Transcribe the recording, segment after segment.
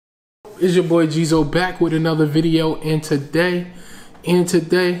It's your boy Geezo back with another video, and today,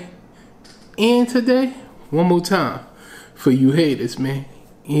 one more time for you haters, man.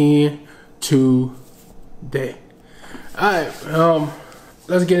 And today. Alright,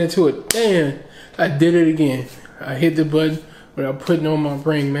 let's get into it. Damn, I did it again. I hit the button without putting on my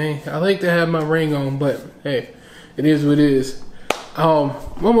ring, man. I like to have my ring on, but hey, it is what it is.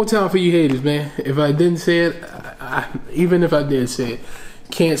 One more time for you haters, man. If I didn't say it, even if I did say it,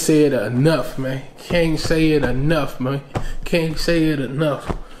 can't say it enough, man. Can't say it enough, man. Can't say it enough.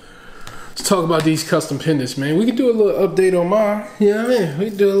 Let's talk about these custom pendants, man. We can do a little update on mine. You know what I mean? We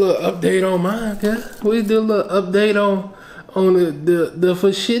can do a little update on mine, yeah. We can do a little update on the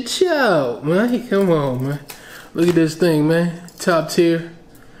for shit show, man. Come on, man. Look at this thing, man. Top tier.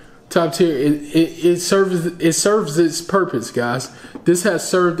 Top tier. It serves its purpose, guys. This has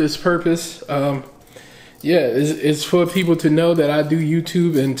served its purpose. Yeah, it's for people to know that I do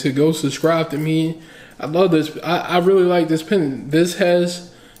YouTube and to go subscribe to me. I love this. I really like this pendant. This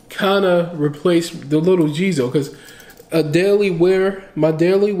has kind of replaced the little Geezo, because my daily wear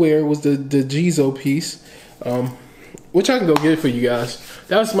was the Geezo piece, which I can go get for you guys.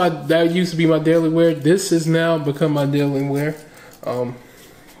 That used to be my daily wear. This has now become my daily wear.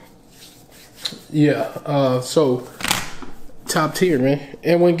 So top tier, man.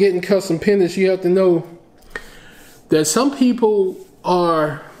 And when getting custom pendants, you have to know that some people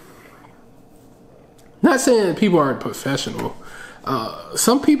are, not saying that people aren't professional.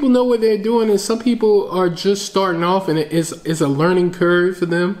 Some people know what they're doing, and some people are just starting off, and it's a learning curve for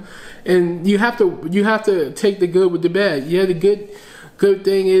them. And you have to take the good with the bad. Yeah, the good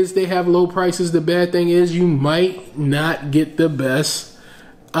thing is they have low prices. The bad thing is you might not get the best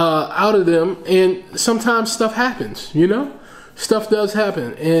out of them, and sometimes stuff happens. You know, stuff does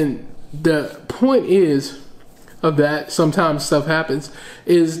happen, and the point is of that, sometimes stuff happens,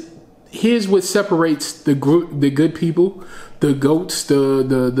 is here's what separates the good people, the goats,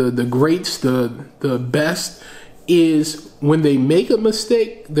 the greats, the best, is when they make a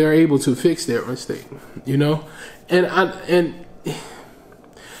mistake, they're able to fix their mistake, you know? And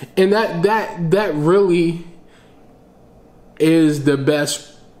that really is the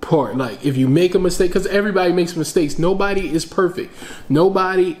best part. Like, if you make a mistake, because everybody makes mistakes, nobody is perfect.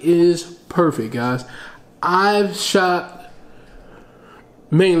 Nobody is perfect, guys. I've shot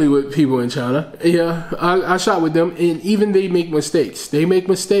mainly with people in China. Yeah, I shot with them, and even they make mistakes. They make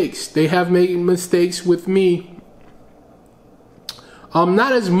mistakes. They have made mistakes with me.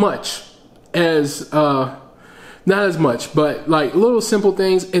 Not as much, but like little simple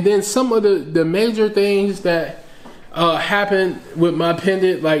things. And then some of the major things that happen with my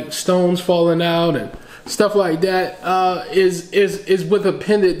pendant, like stones falling out and stuff like that, is with a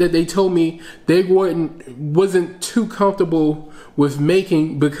pendant that they told me they wasn't too comfortable with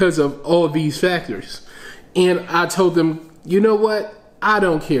making because of all these factors. And I told them, you know what? I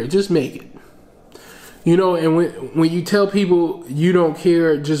don't care. Just make it. You know, and when you tell people you don't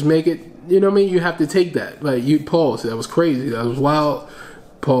care, just make it, you know what I mean? You have to take that. Like, you pause. That was crazy. That was wild.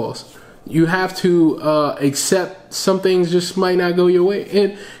 Pause. You have to accept some things just might not go your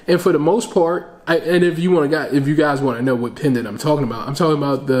way. And for the most part, and if you guys want to know what pendant I'm talking about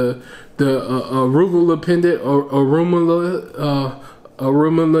the arugula pendant, or arugula,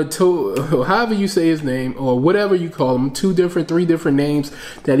 however you say his name, or whatever you call him, 3 different names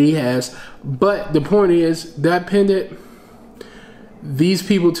that he has. But the point is, that pendant, these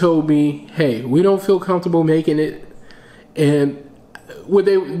people told me, hey, we don't feel comfortable making it, and what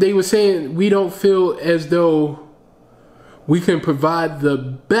they were saying, we don't feel as though we can provide the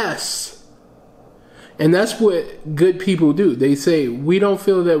best. And that's what good people do. They say, we don't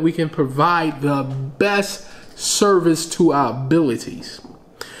feel that we can provide the best service to our abilities.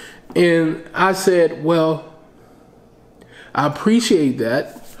 And I said, well, I appreciate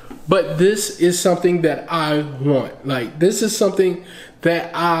that, but this is something that I want. Like, this is something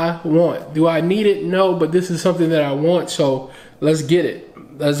that I want. Do I need it? No, but this is something that I want. So let's get it.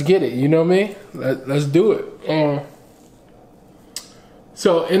 Let's get it. You know what I mean? Let's do it.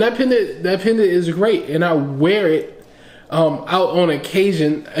 So, and that pendant is great, and I wear it out on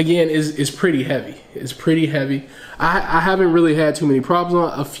occasion. Again, is pretty heavy. It's pretty heavy. I haven't really had too many problems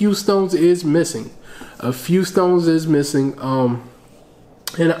on it. A few stones is missing. And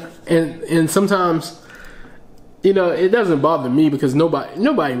sometimes, you know, it doesn't bother me because nobody.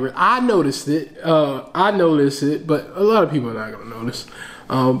 I noticed it. But a lot of people are not gonna notice.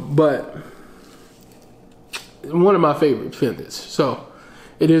 But one of my favorite pendants. So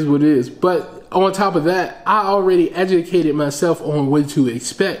it is what it is. But on top of that, I already educated myself on what to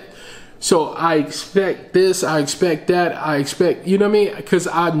expect So I expect this, I expect that, I expect, you know what I mean? Because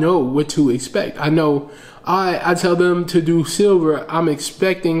I know what to expect. I know I tell them to do silver. I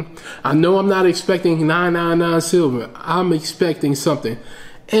know I'm not expecting 999 silver. I'm expecting something.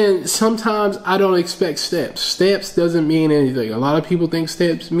 And sometimes I don't expect stamps. Stamps doesn't mean anything. A lot of people think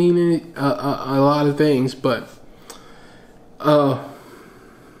stamps mean a lot of things, but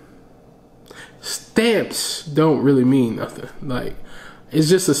stamps don't really mean nothing. Like, it's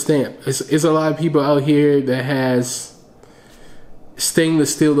just a stamp. It's a lot of people out here that has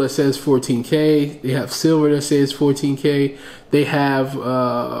stainless steel that says 14K. They have silver that says 14K. They have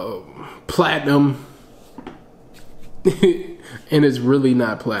platinum. And it's really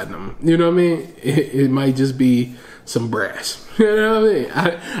not platinum. You know what I mean? It might just be some brass. You know what I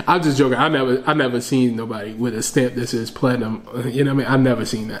mean? I'm just joking. I never seen nobody with a stamp that says platinum. You know what I mean? I've never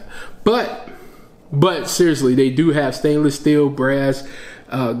seen that. But seriously, they do have stainless steel, brass.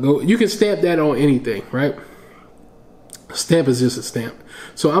 You can stamp that on anything, right? Stamp is just a stamp.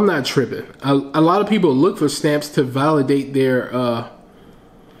 So I'm not tripping. A lot of people look for stamps to validate their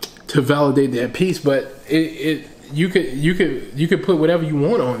piece, but you could put whatever you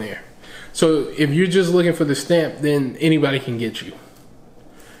want on there. So if you're just looking for the stamp, then anybody can get you.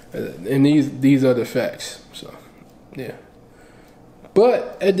 And these are the facts. So yeah.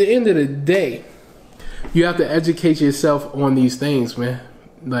 But at the end of the day, you have to educate yourself on these things, man.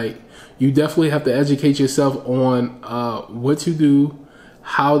 Like, you definitely have to educate yourself on what to do,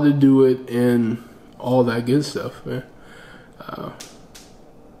 how to do it, and all that good stuff, man.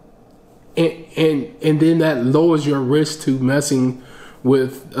 And then that lowers your risk to messing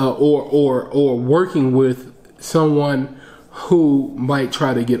with or working with someone who might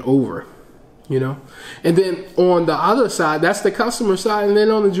try to get over, you know. And then on the other side, that's the customer side, and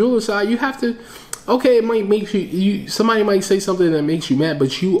then on the jeweler side, you have to. Okay, it might make you. Somebody might say something that makes you mad,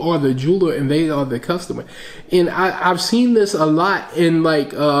 but you are the jeweler and they are the customer. And I've seen this a lot in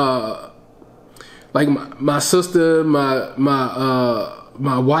like my sister, my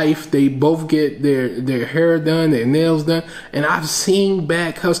wife. They both get their hair done, their nails done, and I've seen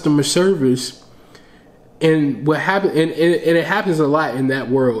bad customer service. And what happened, and it happens a lot in that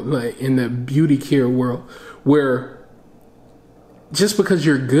world, like in the beauty care world, where just because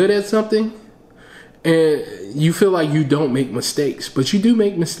you're good at something. And you feel like you don't make mistakes, but you do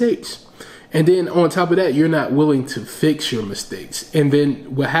make mistakes. And then on top of that, you're not willing to fix your mistakes. And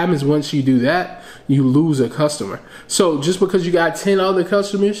then what happens once you do that, you lose a customer. So just because you got 10 other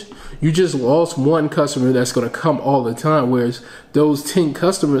customers, you just lost one customer that's going to come all the time. Whereas those 10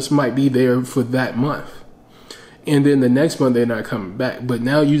 customers might be there for that month. And then the next month, they're not coming back. But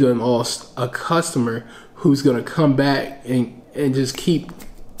now you done lost a customer who's going to come back and just keep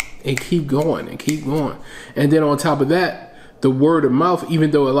going and keep going. And then on top of that, the word of mouth, even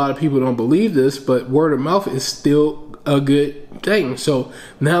though a lot of people don't believe this, but word of mouth is still a good thing. So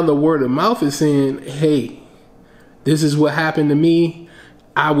now the word of mouth is saying, hey, this is what happened to me.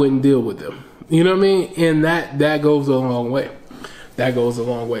 I wouldn't deal with them. You know what I mean? And that goes a long way. That goes a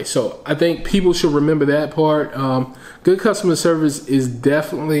long way. So I think people should remember that part. Good customer service is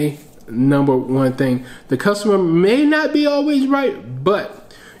definitely number one thing. The customer may not be always right, but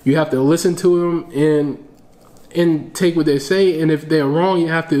you have to listen to them and take what they say. And if they're wrong, you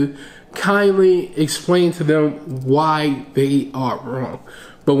have to kindly explain to them why they are wrong.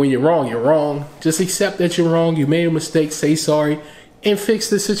 But when you're wrong, you're wrong. Just accept that you're wrong. You made a mistake. Say sorry and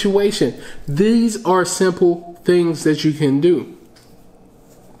fix the situation. These are simple things that you can do.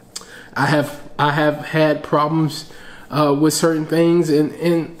 I have had problems with certain things,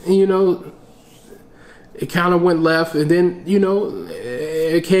 and you know, it kind of went left, and then, you know,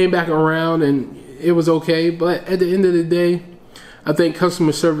 it came back around and it was okay. But at the end of the day, I think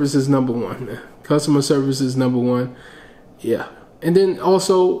customer service is number one, man. Customer service is number one. Yeah. And then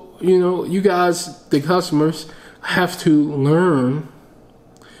also, you know, you guys, the customers, have to learn.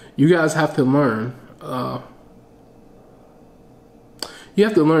 You guys have to learn. You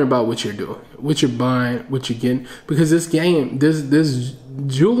have to learn about what you're doing, what you're buying, what you're getting. Because this game, this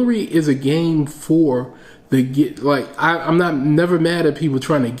jewelry is a game for I'm never mad at people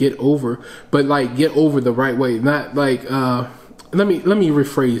trying to get over, but like get over the right way. Not like let me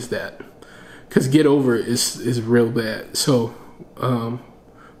rephrase that, because get over is real bad. So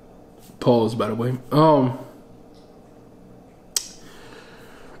pause, by the way.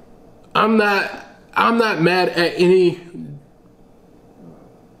 I'm not mad at any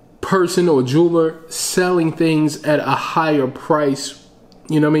person or jeweler selling things at a higher price,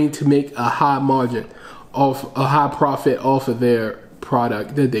 you know what I mean, to make a high margin off, a high profit off of their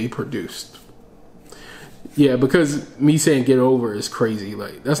product that they produced. Yeah, because me saying get over is crazy.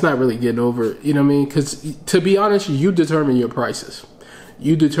 Like, that's not really getting over, you know what I mean? Because to be honest, you determine your prices.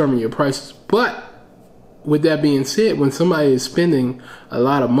 You determine your prices. But with that being said, when somebody is spending a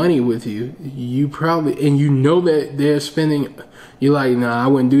lot of money with you, you probably, and you know that they're spending, you're like, nah, I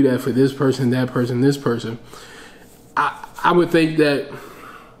wouldn't do that for this person, that person, this person. I would think that,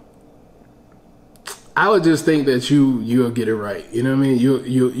 I would just think that you'll get it right. You know what I mean?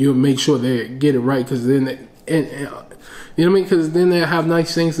 You'll make sure they get it right, because then and you know what I mean? Because then they'll have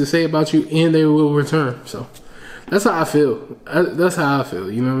nice things to say about you, and they will return. So that's how I feel. That's how I feel.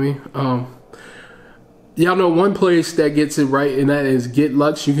 You know what I mean? Y'all know one place that gets it right, and that is Get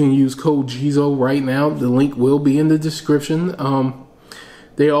Lux. You can use code Geezo right now. The link will be in the description.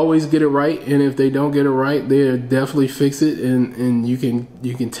 They always get it right, and if they don't get it right, they'll definitely fix it, and you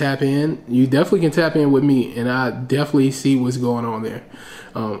can tap in. You definitely can tap in with me, and I definitely see what's going on there.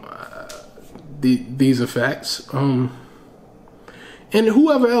 These are facts. And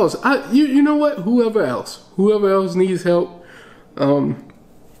whoever else, you know what? Whoever else needs help,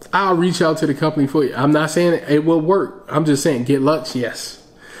 I'll reach out to the company for you. I'm not saying it will work. I'm just saying Get Lux, yes.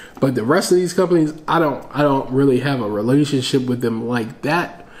 But the rest of these companies, I don't really have a relationship with them like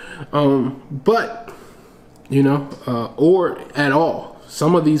that. But you know, or at all.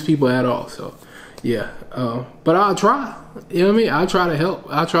 Some of these people at all. So yeah. But I'll try. You know what I mean? I'll try to help.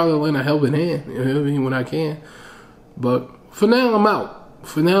 I'll try to lend a helping hand. You know what I mean? When I can. But for now, I'm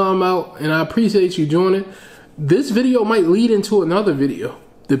out. And I appreciate you joining. This video might lead into another video,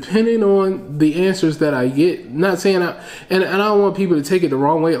 depending on the answers that I get. Not saying and I don't want people to take it the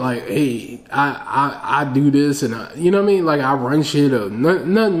wrong way. Like, hey, I do this, and you know what I mean? Like, I run shit, or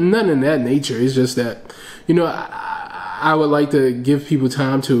none in that nature. It's just that, you know, I would like to give people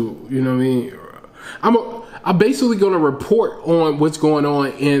time to, you know what I mean? I'm basically going to report on what's going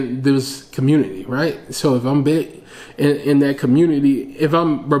on in this community, right? So if I'm big in that community, if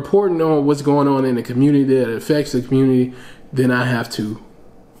I'm reporting on what's going on in the community that affects the community, then I have to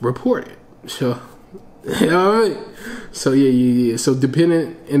report it. So, you know what I mean? So yeah. So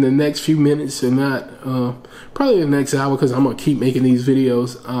depending in the next few minutes, or not, probably the next hour, because I'm gonna keep making these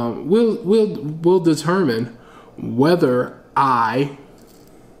videos. We'll determine whether I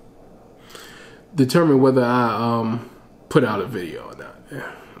put out a video or not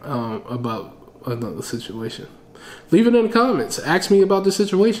about another situation. Leave it in the comments. Ask me about the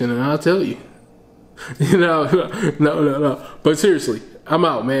situation, and I'll tell you. You know, no. But seriously, I'm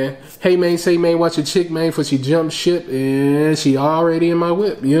out, man. Hey, man, say, man, watch your chick, man, for she jumped ship, and she already in my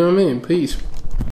whip. You know what I mean? Peace.